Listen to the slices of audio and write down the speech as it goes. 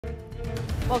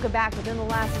Welcome back. Within the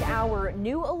last hour,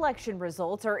 new election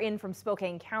results are in from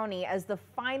Spokane County as the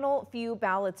final few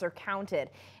ballots are counted.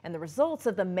 And the results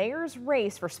of the mayor's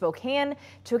race for Spokane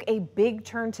took a big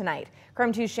turn tonight.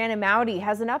 KREM 2's Shannon Mowdy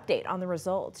has an update on the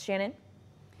results. Shannon?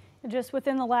 Just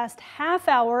within the last half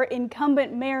hour,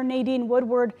 incumbent Mayor Nadine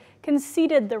Woodward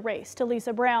conceded the race to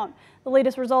Lisa Brown. The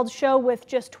latest results show with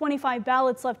just 25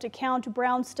 ballots left to count,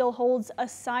 Brown still holds a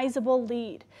sizable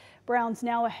lead. Brown's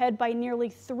now ahead by nearly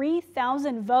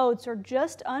 3,000 votes, or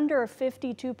just under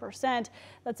 52%.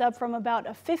 That's up from about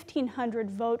a 1,500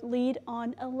 vote lead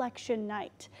on election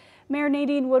night. Mayor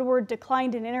Nadine Woodward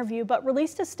declined an interview, but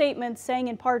released a statement saying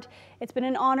in part, it's been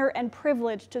an honor and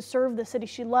privilege to serve the city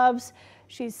she loves.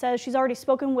 She says she's already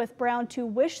spoken with Brown to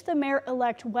wish the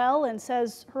mayor-elect well and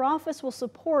says her office will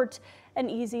support an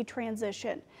easy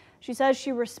transition. She says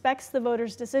she respects the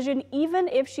voters' decision even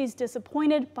if she's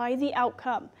disappointed by the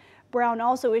outcome. Brown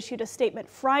also issued a statement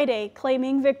Friday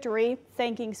claiming victory,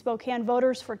 thanking Spokane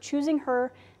voters for choosing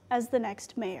her as the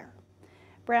next mayor.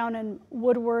 Brown and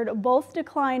Woodward both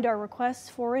declined our requests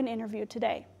for an interview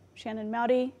today. Shannon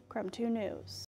Mowdy, KREM 2 News.